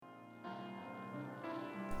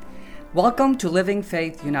Welcome to Living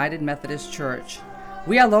Faith United Methodist Church.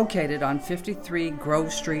 We are located on 53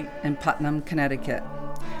 Grove Street in Putnam, Connecticut.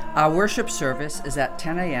 Our worship service is at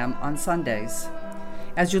 10 a.m. on Sundays.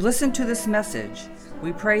 As you listen to this message,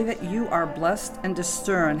 we pray that you are blessed and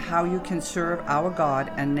discern how you can serve our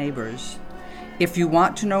God and neighbors. If you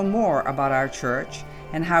want to know more about our church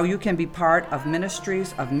and how you can be part of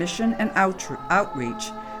ministries of mission and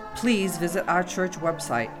outreach, please visit our church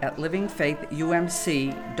website at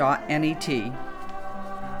livingfaithumc.net.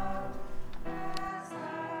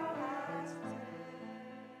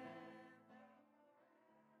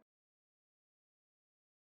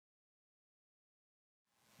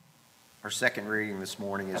 Our second reading this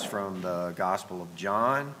morning is from the Gospel of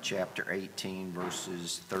John, chapter 18,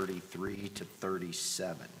 verses 33 to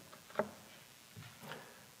 37.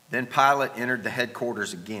 Then Pilate entered the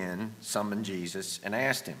headquarters again, summoned Jesus, and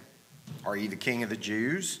asked him, "Are you the king of the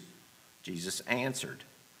Jews?" Jesus answered,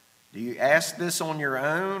 "Do you ask this on your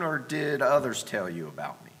own, or did others tell you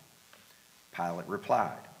about me?" Pilate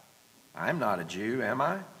replied, "I am not a Jew, am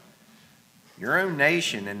I? Your own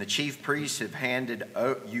nation and the chief priests have handed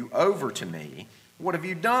you over to me. What have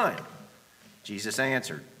you done?" Jesus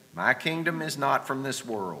answered, "My kingdom is not from this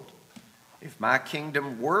world. If my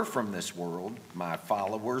kingdom were from this world, my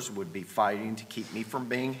followers would be fighting to keep me from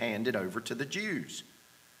being handed over to the Jews.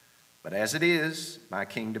 But as it is, my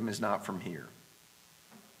kingdom is not from here."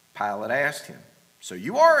 Pilate asked him, "So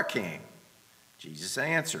you are a king?" Jesus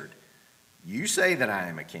answered, "You say that I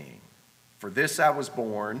am a king. For this I was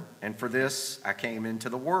born, and for this I came into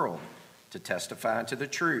the world, to testify to the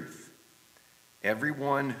truth.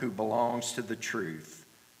 Everyone who belongs to the truth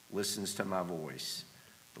listens to my voice."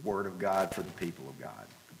 The word of God for the people of God.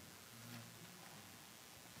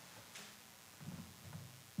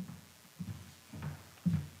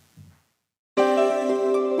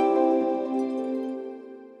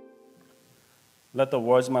 Let the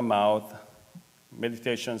words of my mouth,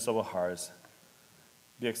 meditations of our hearts,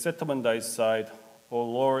 be acceptable in thy sight, O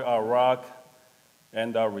Lord, our rock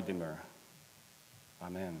and our Redeemer.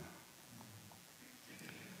 Amen.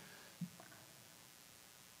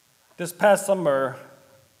 This past summer,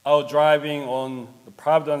 I was driving on the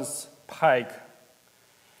Providence Pike,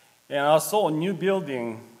 and I saw a new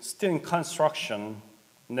building still in construction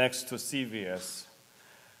next to CVS.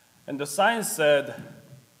 And the sign said,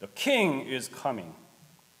 "The King is coming."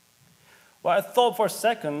 Well, I thought for a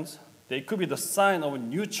second that it could be the sign of a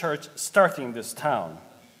new church starting in this town.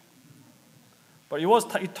 But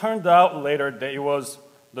it turned out later that it was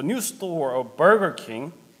the new store of Burger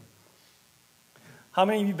King. How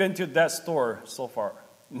many of you been to that store so far?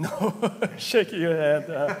 No, shaking your head.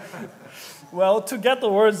 Well, to get the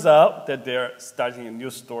words out that they're starting a new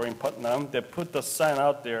store in Putnam, they put the sign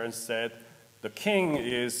out there and said, "The King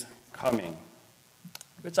is coming,"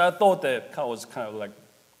 which I thought that was kind of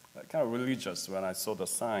religious when I saw the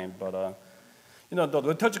sign. But the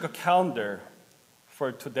liturgical calendar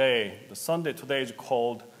for today, the Sunday today, is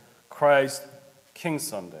called Christ King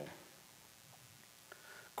Sunday.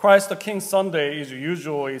 Christ the King Sunday is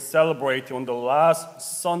usually celebrated on the last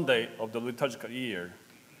Sunday of the liturgical year.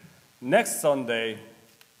 Next Sunday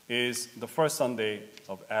is the first Sunday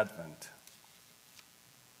of Advent.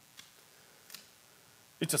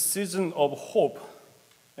 It's a season of hope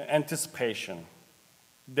and anticipation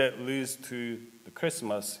that leads to the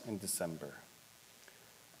Christmas in December.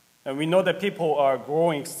 And we know that people are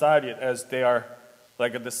growing excited as they are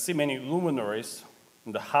to see many luminaries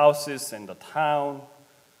in the houses and the town.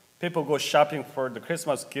 People go shopping for the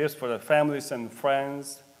Christmas gifts for their families and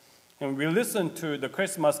friends. And we listen to the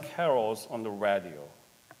Christmas carols on the radio.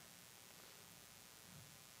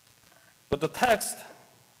 But the text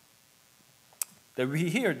that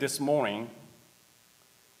we hear this morning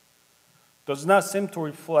does not seem to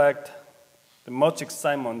reflect the much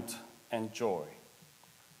excitement and joy.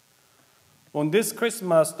 On this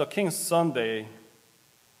Christmas, the King Sunday,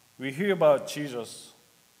 we hear about Jesus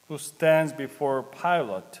who stands before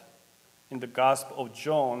Pilate in the Gospel of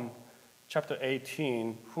John, chapter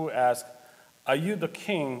 18, who asks, "Are you the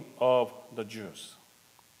king of the Jews?"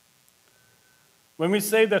 When we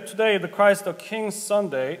say that today the Christ the King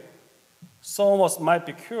Sunday, some of us might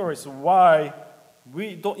be curious why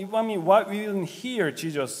we didn't hear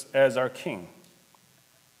Jesus as our king.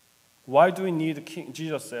 Why do we need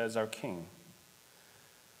Jesus as our king?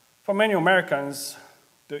 For many Americans,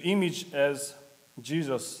 the image as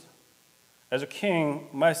Jesus as a king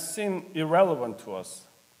might seem irrelevant to us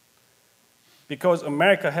because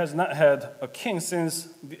America has not had a king since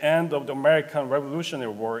the end of the American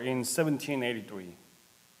Revolutionary War in 1783.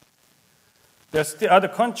 There are still other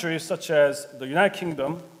countries such as the United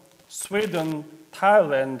Kingdom, Sweden,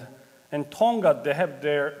 Thailand, and Tonga, they have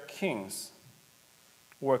their kings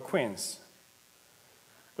or queens.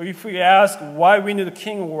 But if we ask why we need a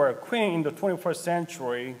king or a queen in the 21st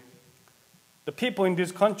century, the people in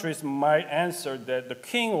these countries might answer that the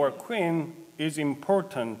king or queen is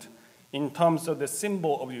important in terms of the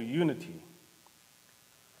symbol of your unity,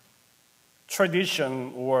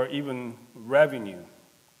 tradition, or even revenue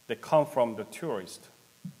that come from the tourist.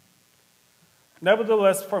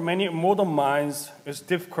 Nevertheless, for many modern minds, it's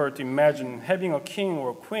difficult to imagine having a king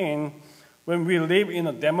or queen when we live in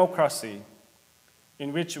a democracy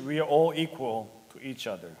in which we are all equal to each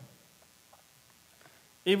other.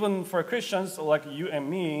 Even for Christians like you and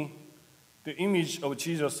me, the image of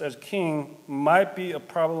Jesus as king might be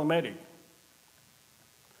problematic.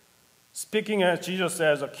 Speaking of Jesus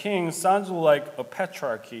as a king sounds like a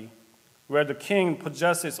patriarchy, where the king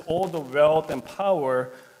possesses all the wealth and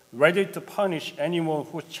power, ready to punish anyone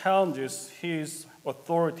who challenges his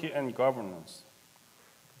authority and governance.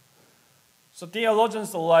 So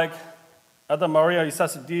theologians like Adamaria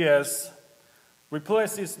Isasi Diaz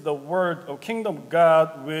replaces the word of kingdom of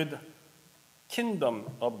God with kingdom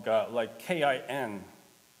of God, like K-I-N.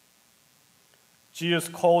 Jesus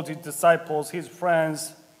called his disciples his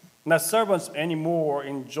friends, not servants anymore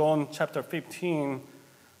in John chapter 15.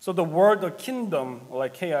 So the word of kingdom,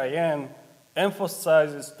 like K-I-N,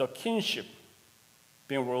 emphasizes the kinship,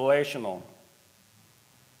 being relational,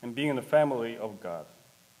 and being in the family of God.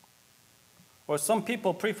 Or some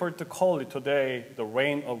people prefer to call it today the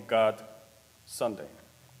reign of God Sunday.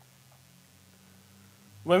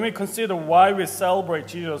 When we consider why we celebrate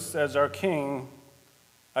Jesus as our King,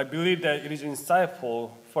 I believe that it is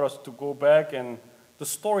insightful for us to go back and the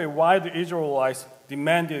story why the Israelites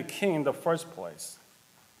demanded a king in the first place.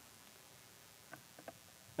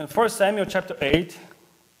 In 1 Samuel chapter 8,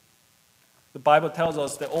 the Bible tells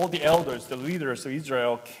us that all the elders, the leaders of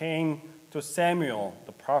Israel, came to Samuel,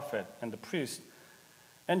 the prophet, and the priest,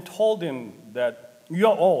 and told him that you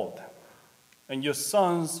are old, and your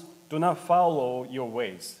sons do not follow your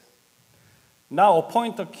ways. Now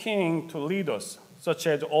appoint a king to lead us, such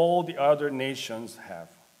as all the other nations have.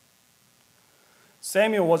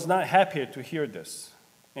 Samuel was not happy to hear this,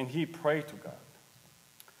 and he prayed to God.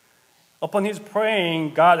 Upon his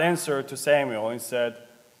praying, God answered to Samuel and said,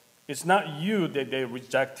 "It's not you that they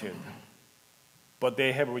rejected, but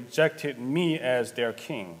they have rejected me as their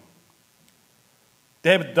king.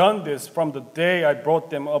 They have done this from the day I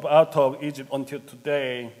brought them up out of Egypt until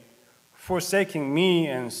today, forsaking me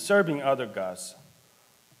and serving other gods.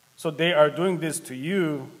 So they are doing this to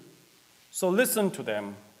you. So listen to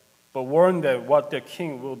them, but warn them what their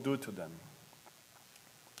king will do to them."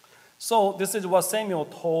 So this is what Samuel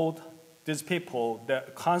told these people, the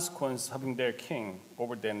consequence of having their king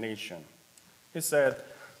over their nation. He said,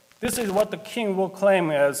 "This is what the king will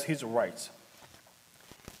claim as his rights.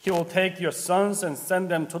 He will take your sons and send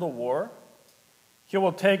them to the war. He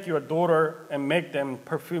will take your daughter and make them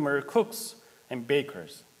perfumer, cooks, and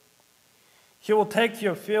bakers. He will take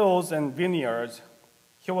your fields and vineyards.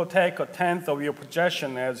 He will take 1/10 of your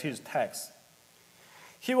possession as his tax.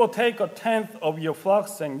 He will take 1/10 of your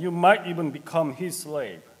flocks, and you might even become his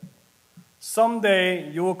slave. Someday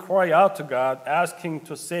you will cry out to God, asking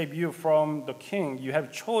to save you from the king you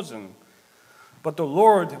have chosen, but the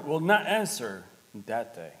Lord will not answer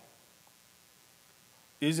that day."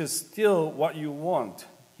 "Is it still what you want?"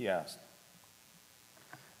 he asked.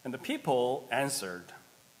 And the people answered,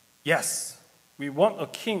 "Yes, we want a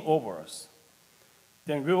king over us.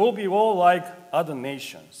 Then we will be all like other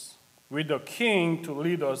nations, with a king to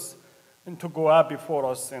lead us and to go out before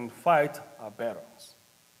us and fight our battles."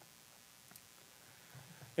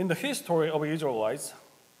 In the history of the Israelites,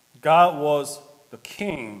 God was the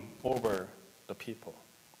king over the people.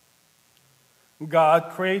 God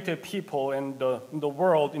created people in the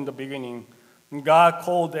world in the beginning. God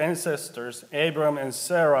called the ancestors, Abram and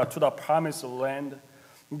Sarah, to the promised land.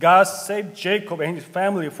 God saved Jacob and his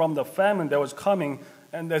family from the famine that was coming,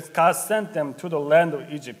 and that God sent them to the land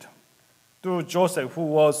of Egypt through Joseph, who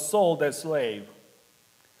was sold as slave.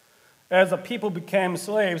 As the people became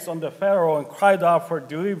slaves under Pharaoh and cried out for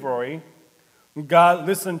delivery, God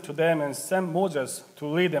listened to them and sent Moses to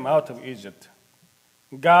lead them out of Egypt.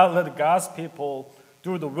 God led God's people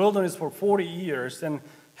through the wilderness for 40 years and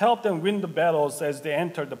helped them win the battles as they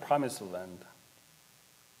entered the promised land.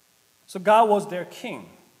 So God was their king.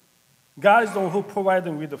 God is the one who provided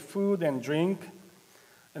them with the food and drink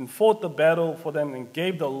and fought the battle for them and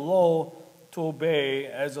gave the law to obey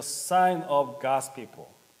as a sign of God's people.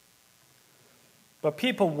 But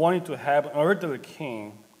people wanted to have an earthly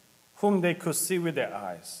king whom they could see with their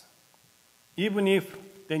eyes, even if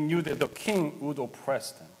they knew that the king would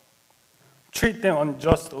oppress them. treat them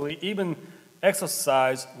unjustly, even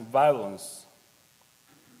exercise violence.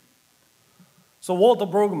 So Walter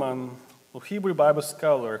Brueggemann, a Hebrew Bible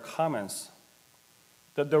scholar, comments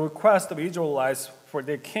that the request of Israelites for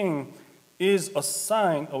their king is a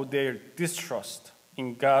sign of their distrust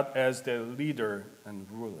in God as their leader and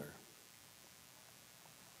ruler.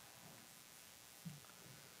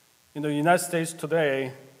 In the United States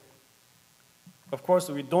today, of course,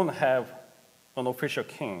 we don't have an official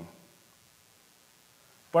king.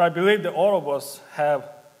 But I believe that all of us have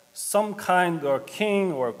some kind of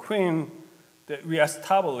king or queen that we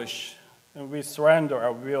establish and we surrender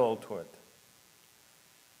our will to it.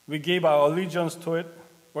 We give our allegiance to it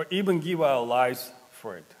or even give our lives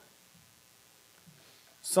for it.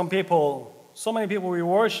 So many people, we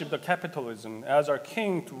worship the capitalism as our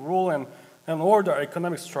king to rule and order our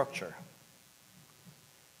economic structure.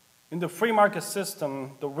 In the free market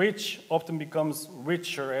system, the rich often becomes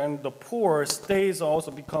richer and the poor stays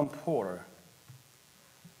also become poorer.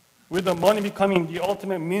 With the money becoming the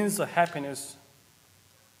ultimate means of happiness,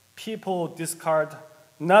 people discard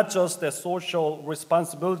not just their social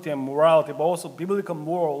responsibility and morality, but also biblical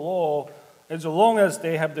moral law as long as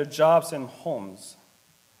they have their jobs and homes.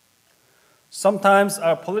 Sometimes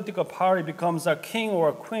our political party becomes a king or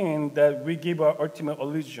a queen that we give our ultimate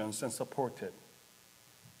allegiance and support it,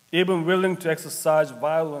 even willing to exercise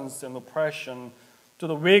violence and oppression to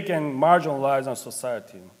the weak and marginalized in our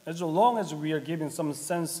society, as long as we are given some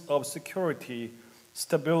sense of security,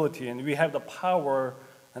 stability, and we have the power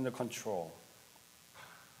and the control.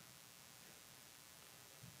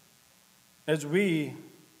 As we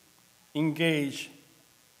engage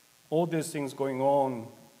all these things going on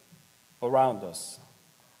around us,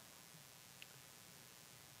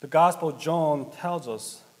 the Gospel of John tells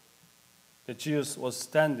us that Jesus was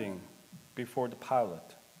standing before the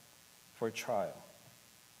Pilate for a trial.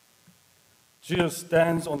 Jesus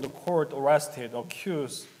stands on the court arrested,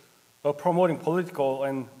 accused of promoting political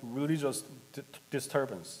and religious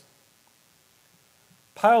disturbance.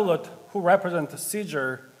 Pilate, who represented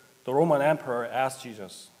Caesar, the Roman emperor, asked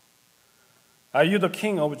Jesus, "Are you the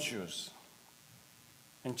king of the Jews?"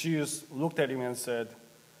 And Jesus looked at him and said,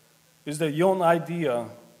 "Is that your own idea,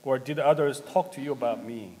 or did others talk to you about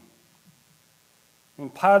me?"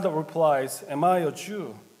 And Pilate replies, "Am I a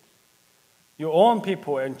Jew? Your own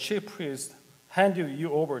people and chief priests handed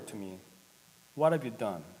you over to me. What have you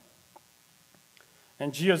done?"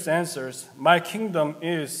 And Jesus answers, "My kingdom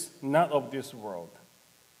is not of this world.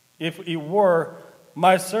 If it were,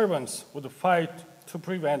 my servants would fight to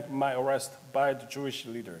prevent my arrest by the Jewish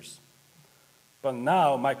leaders. But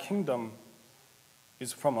now my kingdom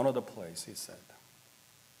is from another place," he said.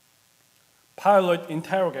 Pilate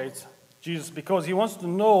interrogates Jesus because he wants to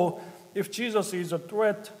know if Jesus is a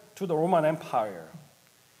threat to the Roman Empire.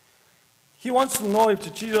 He wants to know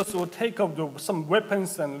if Jesus will take up some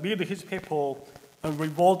weapons and lead his people and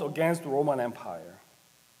revolt against the Roman Empire.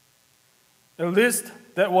 At least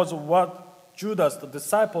that was what Judas, the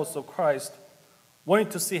disciples of Christ,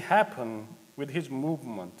 wanted to see happen with his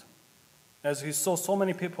movement, as he saw so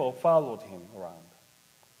many people followed him around.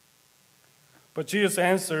 But Jesus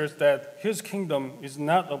answers that his kingdom is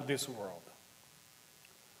not of this world.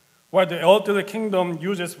 While the earthly kingdom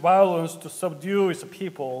uses violence to subdue its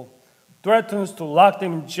people, threatens to lock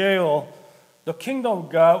them in jail, the kingdom of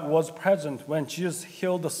God was present when Jesus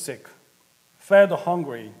healed the sick, fed the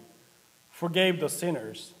hungry, forgave the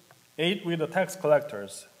sinners, ate with the tax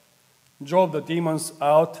collectors, drove the demons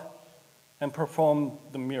out, and performed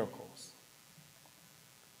the miracles.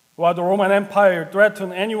 While the Roman Empire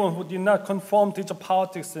threatened anyone who did not conform to its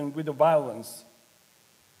politics and with the violence,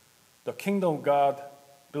 the kingdom of God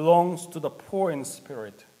belongs to the poor in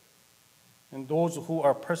spirit and those who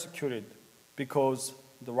are persecuted because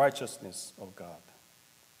of the righteousness of God.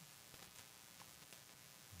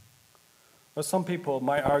 But some people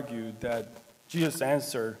might argue that Jesus'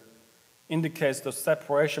 answer indicates the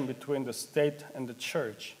separation between the state and the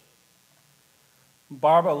church.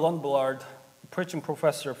 Barbara Lundblad, a preaching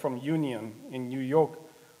professor from Union in New York,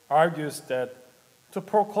 argues that to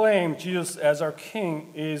proclaim Jesus as our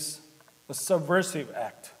king is a subversive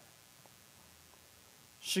act.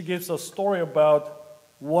 She gives a story about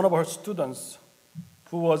one of her students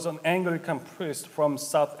who was an Anglican priest from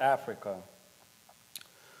South Africa.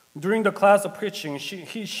 During the class of preaching,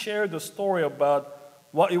 he shared the story about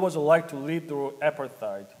what it was like to live through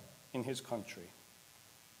apartheid in his country.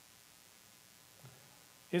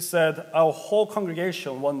 He said, "Our whole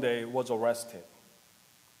congregation one day was arrested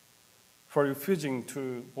for refusing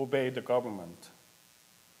to obey the government.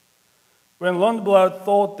 When Lundblad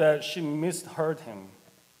thought that she misheard him,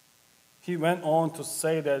 he went on to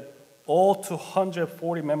say that all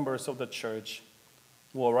 240 members of the church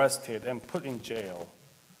were arrested and put in jail,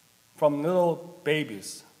 from little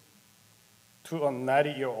babies to a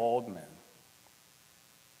 90-year-old man.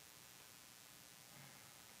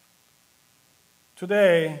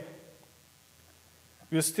 Today,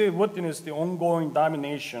 we still witness the ongoing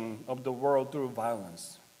domination of the world through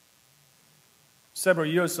violence. Several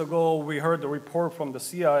years ago, we heard a report from the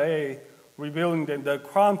CIA revealing that the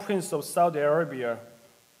Crown Prince of Saudi Arabia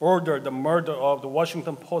ordered the murder of the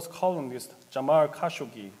Washington Post columnist Jamal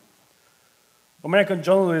Khashoggi, American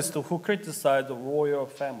journalist who criticized the royal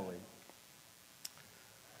family.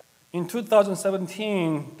 In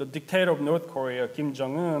 2017, the dictator of North Korea, Kim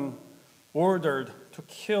Jong-un, ordered to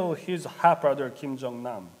kill his half-brother Kim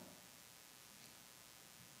Jong-nam.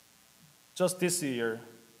 Just this year,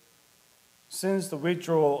 since the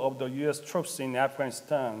withdrawal of the U.S. troops in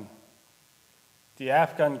Afghanistan, the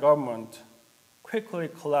Afghan government quickly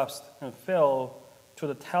collapsed and fell to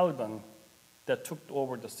the Taliban that took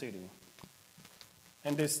over the city.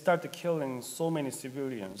 And they started killing so many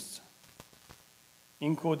civilians,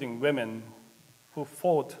 including women who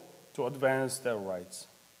fought to advance their rights.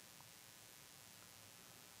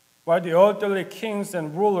 While the elderly kings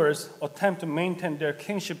and rulers attempt to maintain their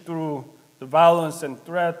kingship through the violence and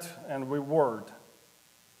threat and reward,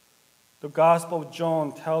 the Gospel of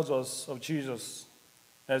John tells us of Jesus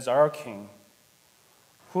as our King,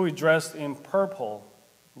 who is dressed in purple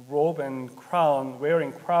robe and crown,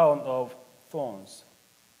 wearing crown of thorns.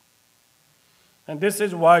 And this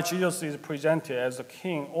is why Jesus is presented as a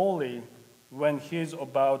king only when he is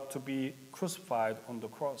about to be crucified on the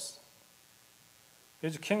cross.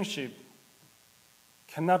 His kingship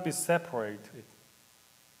cannot be separated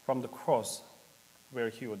from the cross where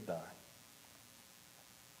he would die.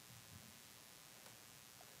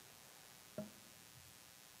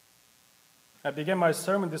 I began my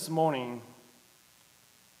sermon this morning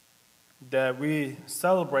that we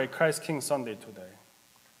celebrate Christ King Sunday today.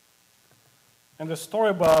 And the story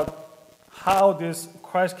about how this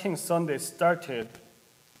Christ King Sunday started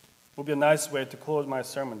would be a nice way to close my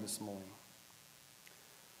sermon this morning.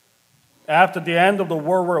 After the end of the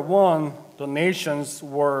World War I, the nations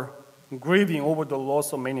were grieving over the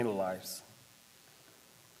loss of many lives.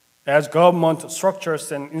 As government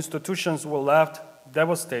structures and institutions were left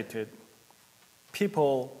devastated,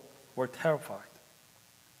 people were terrified.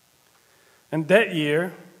 And that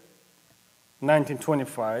year,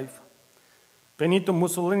 1925, Benito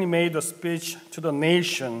Mussolini made a speech to the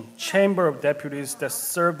nation chamber of deputies that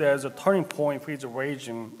served as a turning point for his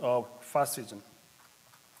regime of fascism.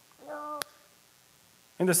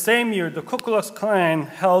 In the same year, the Ku Klux Klan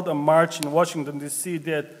held a march in Washington, D.C.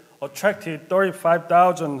 that attracted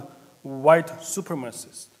 35,000 white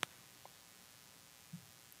supremacists.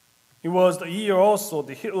 It was the year also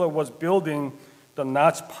that Hitler was building the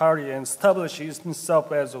Nazi Party and establishing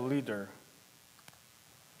himself as a leader.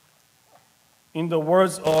 In the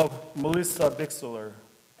words of Melissa Bixler,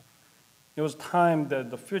 it was time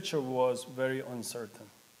that the future was very uncertain.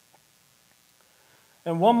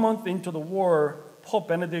 And 1 month into the war, Pope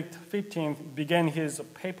Benedict XV began his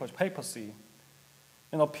papacy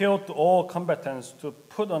and appealed to all combatants to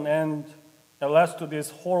put an end at last to this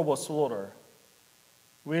horrible slaughter,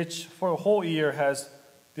 which for a whole year has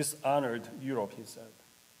dishonored Europe, he said.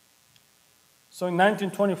 So in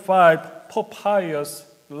 1925, Pope Pius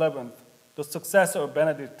XI, the successor of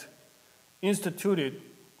Benedict, instituted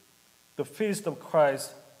the Feast of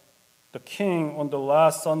Christ, the King, on the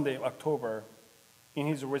last Sunday of October in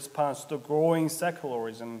his response to growing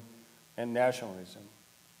secularism and nationalism.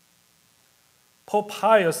 Pope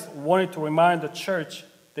Pius wanted to remind the church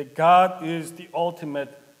that God is the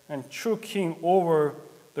ultimate and true king over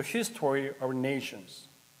the history of nations.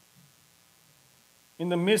 In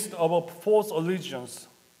the midst of a false allegiance,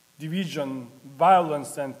 division,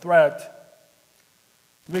 violence, and threat,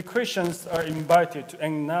 we Christians are invited to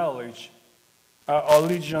acknowledge our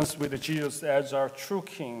allegiance with Jesus as our true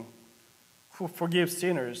king, who forgives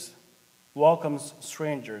sinners, welcomes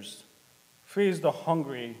strangers, feeds the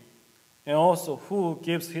hungry, and also who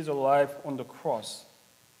gives his life on the cross,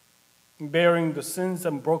 bearing the sins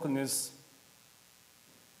and brokenness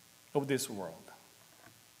of this world.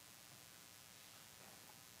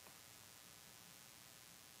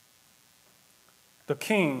 The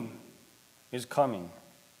king is coming,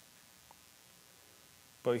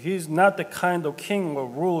 but he is not the kind of king or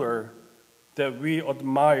ruler that we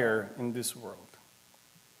admire in this world.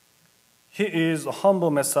 He is a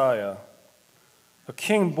humble Messiah, a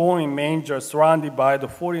king born in manger, surrounded by the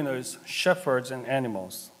foreigners, shepherds, and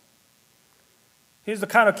animals. He is the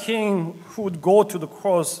kind of king who would go to the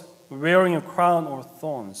cross wearing a crown of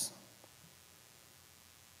thorns.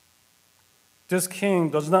 This king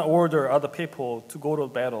does not order other people to go to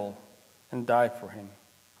battle and die for him.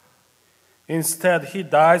 Instead, he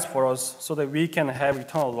dies for us so that we can have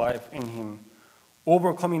eternal life in him,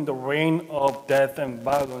 overcoming the reign of death and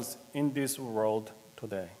violence in this world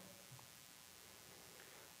today.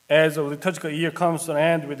 As the liturgical year comes to an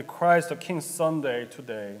end with Christ the King Sunday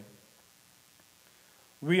today,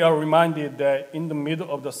 we are reminded that in the middle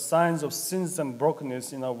of the signs of sins and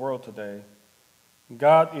brokenness in our world today,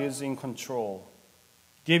 God is in control,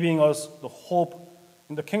 giving us the hope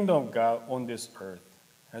in the kingdom of God on this earth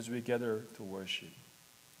as we gather to worship.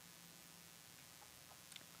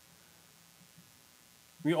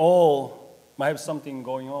 We all might have something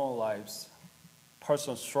going on in our lives,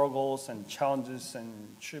 personal struggles and challenges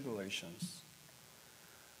and tribulations.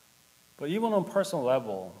 But even on a personal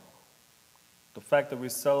level, the fact that we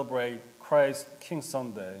celebrate Christ King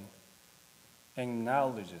Sunday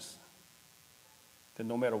acknowledges that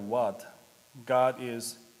no matter what, God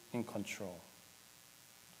is in control.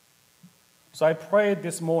 So I pray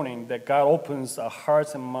this morning that God opens our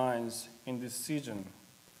hearts and minds in this season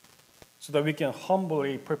so that we can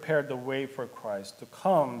humbly prepare the way for Christ to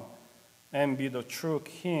come and be the true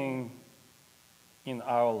King in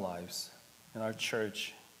our lives, in our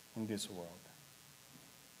church, in this world.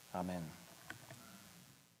 Amen.